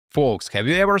Folks, have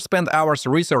you ever spent hours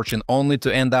researching only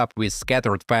to end up with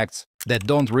scattered facts that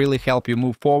don't really help you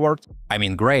move forward? I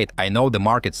mean, great, I know the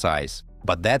market size,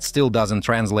 but that still doesn't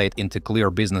translate into clear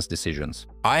business decisions.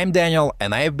 I'm Daniel,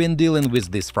 and I have been dealing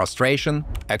with this frustration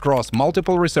across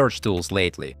multiple research tools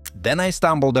lately. Then I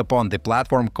stumbled upon the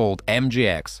platform called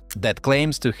MGX that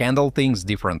claims to handle things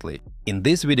differently. In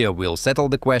this video, we'll settle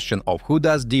the question of who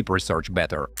does deep research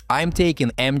better. I'm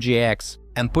taking MGX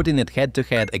and putting it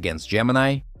head-to-head against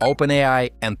Gemini,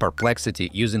 OpenAI, and Perplexity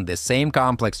using the same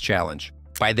complex challenge.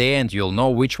 By the end, you'll know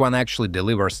which one actually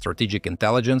delivers strategic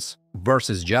intelligence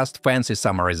versus just fancy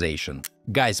summarization.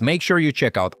 Guys, make sure you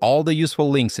check out all the useful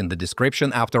links in the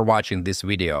description after watching this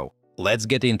video. Let's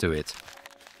get into it.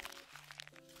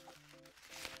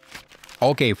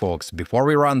 Okay, folks, before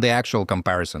we run the actual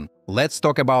comparison, let's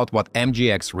talk about what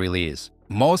MGX really is.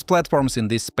 Most platforms in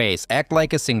this space act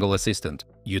like a single assistant.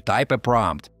 You type a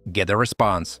prompt, get a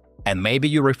response, and maybe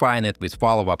you refine it with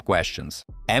follow-up questions.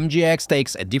 MGX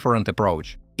takes a different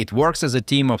approach. It works as a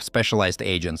team of specialized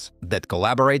agents that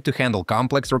collaborate to handle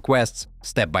complex requests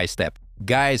step by step.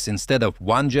 Guys, instead of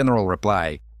one general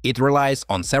reply, it relies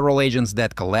on several agents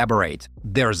that collaborate.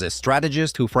 There's a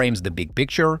strategist who frames the big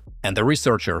picture and a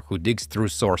researcher who digs through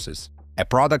sources, a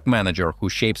product manager who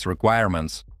shapes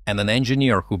requirements, and an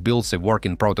engineer who builds a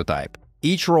working prototype.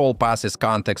 Each role passes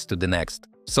context to the next,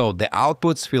 so the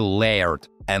outputs feel layered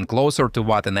and closer to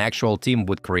what an actual team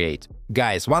would create.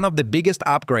 Guys, one of the biggest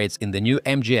upgrades in the new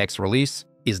MGX release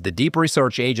is the deep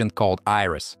research agent called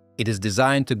Iris. It is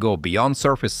designed to go beyond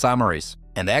surface summaries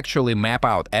and actually map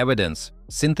out evidence,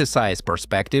 synthesize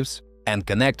perspectives, and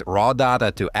connect raw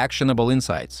data to actionable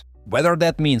insights. Whether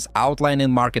that means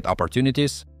outlining market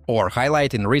opportunities or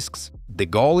highlighting risks, the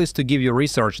goal is to give you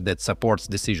research that supports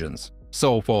decisions.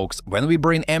 So, folks, when we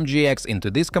bring MGX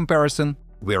into this comparison,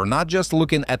 we're not just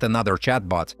looking at another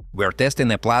chatbot, we're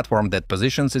testing a platform that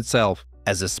positions itself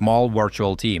as a small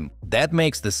virtual team. That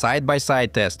makes the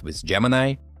side-by-side test with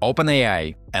Gemini,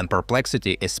 OpenAI, and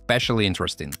Perplexity especially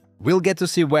interesting. We'll get to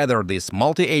see whether this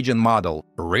multi-agent model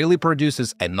really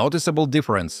produces a noticeable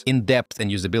difference in depth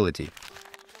and usability.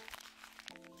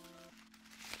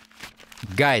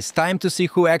 Guys, time to see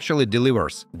who actually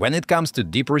delivers. When it comes to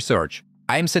deep research,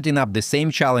 I'm setting up the same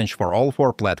challenge for all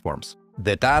four platforms.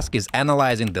 The task is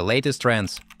analyzing the latest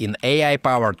trends in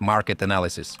AI-powered market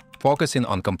analysis, focusing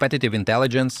on competitive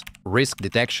intelligence, risk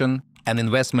detection, and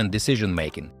investment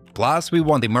decision-making. Plus, we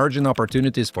want emerging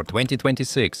opportunities for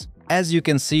 2026. As you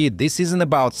can see, this isn't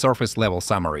about surface-level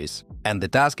summaries, and the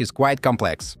task is quite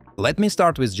complex. Let me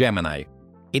start with Gemini.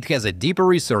 It has a deeper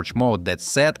research mode that's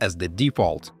set as the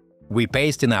default. We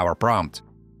paste in our prompt,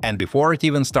 and before it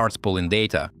even starts pulling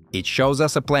data, it shows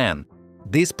us a plan.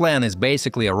 This plan is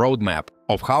basically a roadmap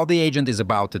of how the agent is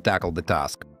about to tackle the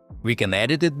task. We can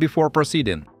edit it before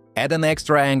proceeding, add an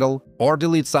extra angle, or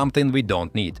delete something we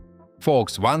don't need.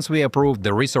 Folks, once we approve,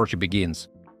 the research begins.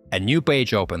 A new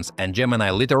page opens and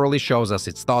Gemini literally shows us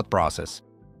its thought process.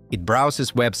 It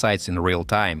browses websites in real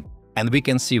time, and we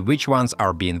can see which ones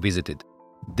are being visited.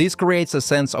 This creates a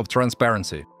sense of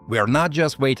transparency. We are not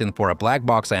just waiting for a black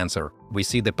box answer, we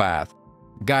see the path.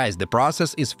 Guys, the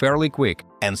process is fairly quick,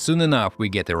 and soon enough we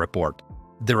get a report.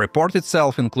 The report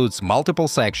itself includes multiple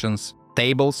sections,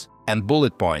 tables, and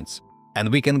bullet points,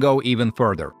 and we can go even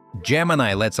further.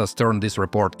 Gemini lets us turn this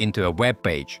report into a web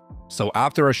page. So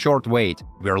after a short wait,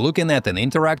 we're looking at an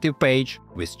interactive page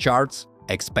with charts,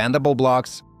 expandable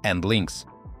blocks, and links.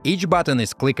 Each button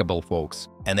is clickable, folks,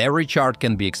 and every chart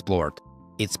can be explored.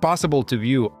 It's possible to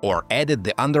view or edit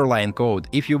the underlying code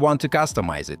if you want to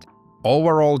customize it.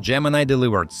 Overall, Gemini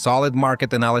delivered solid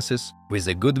market analysis with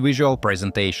a good visual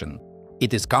presentation.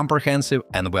 It is comprehensive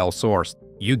and well-sourced.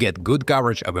 You get good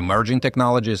coverage of emerging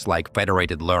technologies like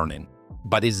federated learning.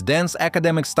 But its dense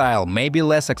academic style may be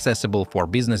less accessible for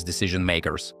business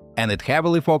decision-makers, and it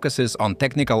heavily focuses on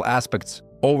technical aspects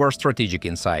over strategic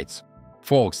insights.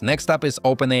 Folks, next up is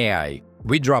OpenAI.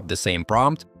 We drop the same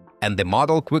prompt, and the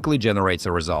model quickly generates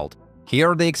a result.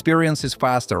 Here the experience is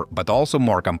faster, but also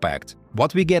more compact.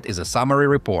 What we get is a summary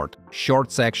report,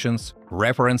 short sections,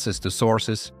 references to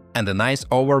sources, and a nice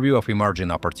overview of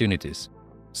emerging opportunities.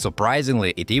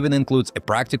 Surprisingly, it even includes a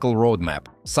practical roadmap,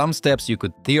 some steps you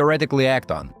could theoretically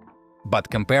act on. But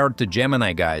compared to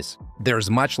Gemini, guys, there's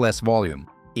much less volume.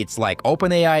 It's like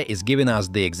OpenAI is giving us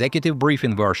the executive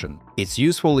briefing version. It's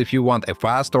useful if you want a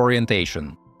fast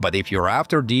orientation, but if you're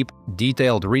after deep,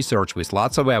 detailed research with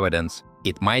lots of evidence,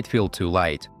 it might feel too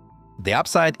light. The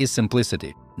upside is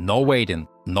simplicity. No waiting,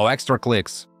 no extra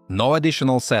clicks, no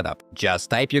additional setup. Just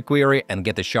type your query and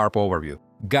get a sharp overview.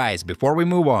 Guys, before we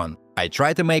move on, I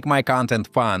try to make my content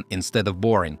fun instead of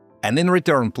boring. And in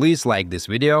return, please like this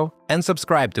video and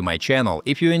subscribe to my channel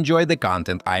if you enjoy the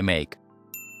content I make.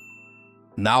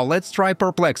 Now let's try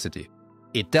Perplexity.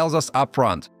 It tells us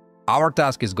upfront, our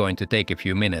task is going to take a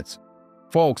few minutes.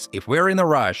 Folks, if we're in a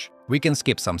rush, we can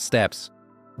skip some steps.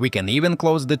 We can even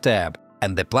close the tab,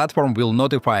 and the platform will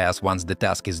notify us once the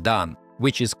task is done,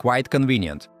 which is quite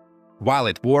convenient. While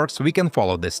it works, we can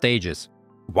follow the stages.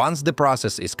 Once the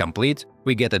process is complete,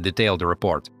 we get a detailed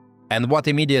report. And what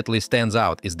immediately stands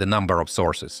out is the number of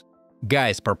sources.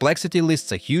 Guys, Perplexity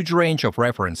lists a huge range of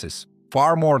references,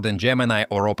 far more than Gemini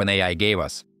or OpenAI gave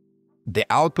us. The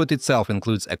output itself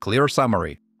includes a clear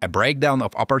summary, a breakdown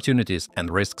of opportunities and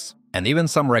risks, and even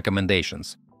some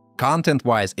recommendations.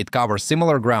 Content-wise, it covers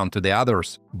similar ground to the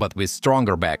others, but with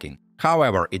stronger backing.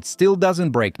 However, it still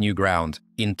doesn't break new ground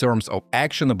in terms of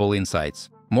actionable insights,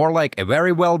 more like a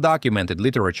very well-documented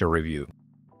literature review.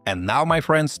 And now, my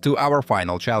friends, to our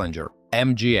final challenger,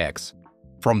 MGX.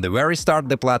 From the very start,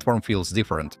 the platform feels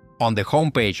different. On the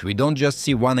homepage, we don't just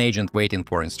see one agent waiting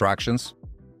for instructions.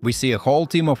 We see a whole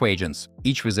team of agents,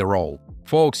 each with a role.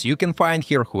 Folks, you can find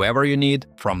here whoever you need,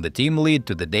 from the team lead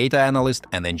to the data analyst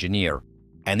and engineer.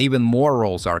 And even more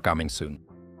roles are coming soon.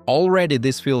 Already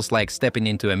this feels like stepping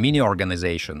into a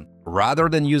mini-organization, rather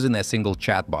than using a single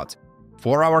chatbot.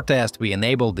 For our test, we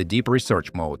enabled the deep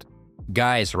research mode.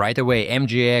 Guys, right away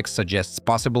MGX suggests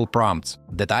possible prompts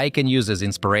that I can use as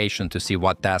inspiration to see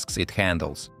what tasks it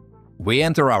handles. We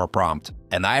enter our prompt,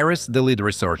 and Iris, the lead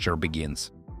researcher,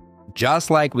 begins. Just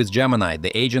like with Gemini,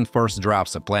 the agent first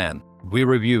drafts a plan. We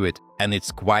review it, and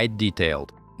it's quite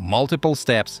detailed. Multiple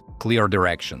steps, clear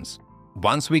directions.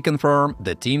 Once we confirm,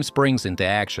 the team springs into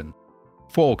action.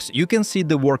 Folks, you can see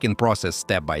the work in process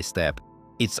step by step.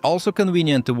 It's also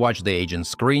convenient to watch the agent's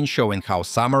screen showing how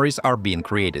summaries are being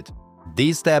created.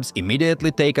 These steps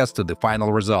immediately take us to the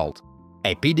final result.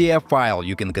 A PDF file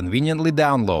you can conveniently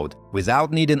download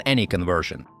without needing any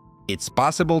conversion. It's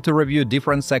possible to review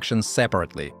different sections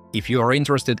separately if you are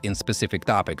interested in specific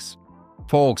topics.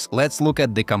 Folks, let's look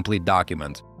at the complete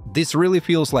document. This really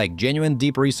feels like genuine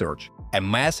deep research. A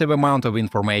massive amount of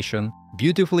information,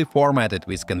 beautifully formatted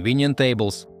with convenient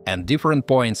tables and different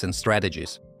points and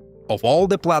strategies. Of all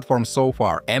the platforms so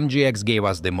far, MGX gave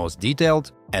us the most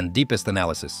detailed and deepest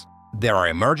analysis. There are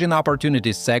emerging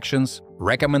opportunities sections,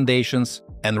 recommendations,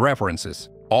 and references,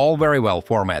 all very well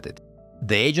formatted.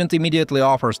 The agent immediately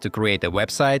offers to create a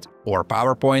website or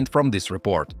PowerPoint from this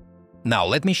report. Now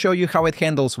let me show you how it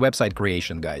handles website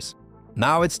creation, guys.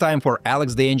 Now it's time for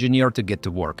Alex the engineer to get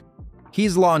to work.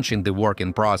 He's launching the work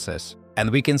in process, and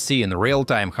we can see in real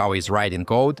time how he's writing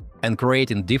code and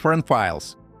creating different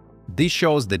files. This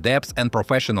shows the depth and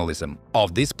professionalism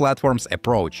of this platform's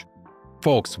approach.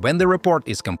 Folks, when the report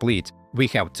is complete, we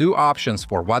have two options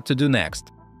for what to do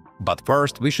next. But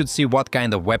first, we should see what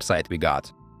kind of website we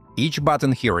got. Each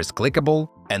button here is clickable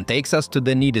and takes us to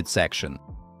the needed section.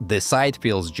 The site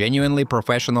feels genuinely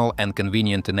professional and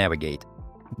convenient to navigate.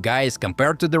 Guys,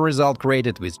 compared to the result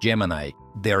created with Gemini,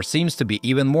 there seems to be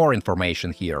even more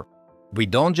information here. We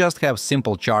don't just have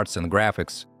simple charts and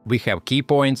graphics, we have key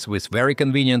points with very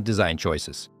convenient design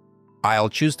choices. I'll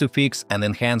choose to fix and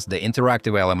enhance the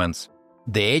interactive elements.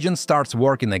 The agent starts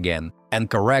working again and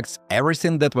corrects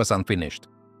everything that was unfinished.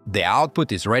 The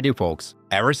output is ready, folks,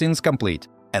 everything's complete,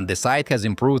 and the site has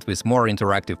improved with more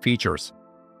interactive features.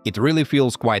 It really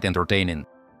feels quite entertaining.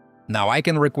 Now I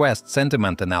can request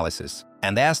sentiment analysis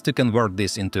and ask to convert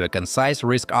this into a concise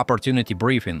risk-opportunity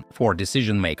briefing for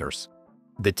decision makers.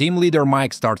 The team leader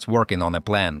Mike starts working on a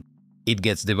plan. It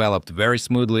gets developed very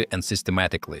smoothly and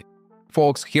systematically.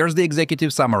 Folks, here's the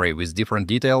executive summary with different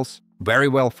details, very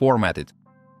well formatted.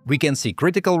 We can see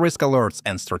critical risk alerts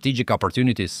and strategic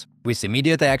opportunities with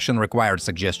immediate action required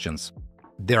suggestions.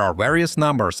 There are various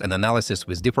numbers and analysis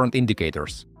with different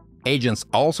indicators. Agents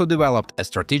also developed a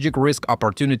strategic risk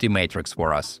opportunity matrix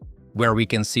for us, where we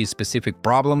can see specific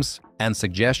problems and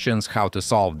suggestions how to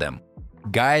solve them.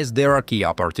 Guys, there are key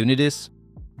opportunities,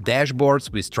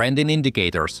 dashboards with trending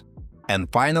indicators, and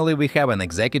finally we have an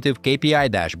executive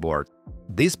KPI dashboard.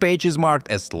 This page is marked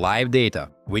as live data,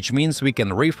 which means we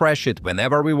can refresh it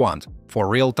whenever we want for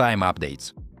real-time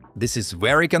updates. This is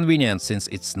very convenient since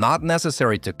it's not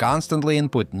necessary to constantly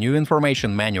input new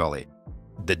information manually.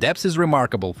 The depth is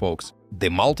remarkable, folks. The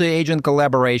multi-agent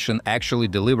collaboration actually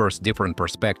delivers different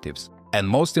perspectives. And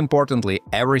most importantly,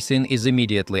 everything is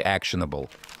immediately actionable.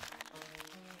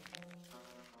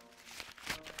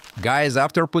 Guys,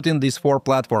 after putting these four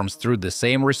platforms through the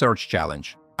same research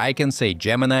challenge, I can say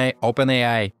Gemini,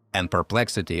 OpenAI, and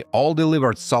Perplexity all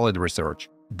delivered solid research.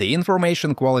 The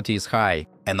information quality is high,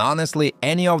 and honestly,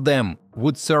 any of them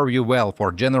would serve you well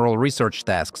for general research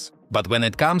tasks But when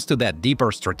it comes to that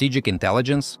deeper strategic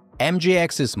intelligence,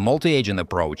 MGX's multi-agent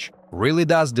approach really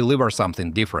does deliver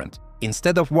something different.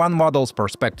 Instead of one model's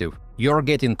perspective, you're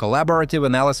getting collaborative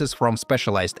analysis from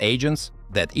specialized agents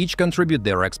that each contribute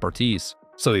their expertise.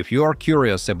 So if you're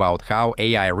curious about how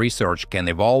AI research can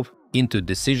evolve into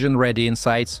decision-ready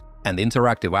insights and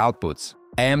interactive outputs,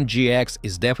 MGX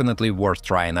is definitely worth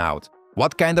trying out.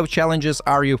 What kind of challenges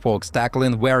are you folks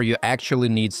tackling where you actually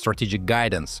need strategic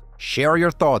guidance? Share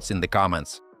your thoughts in the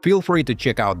comments. Feel free to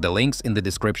check out the links in the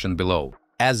description below.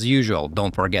 As usual,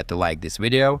 don't forget to like this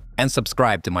video and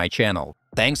subscribe to my channel.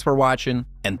 Thanks for watching,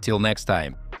 until next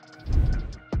time.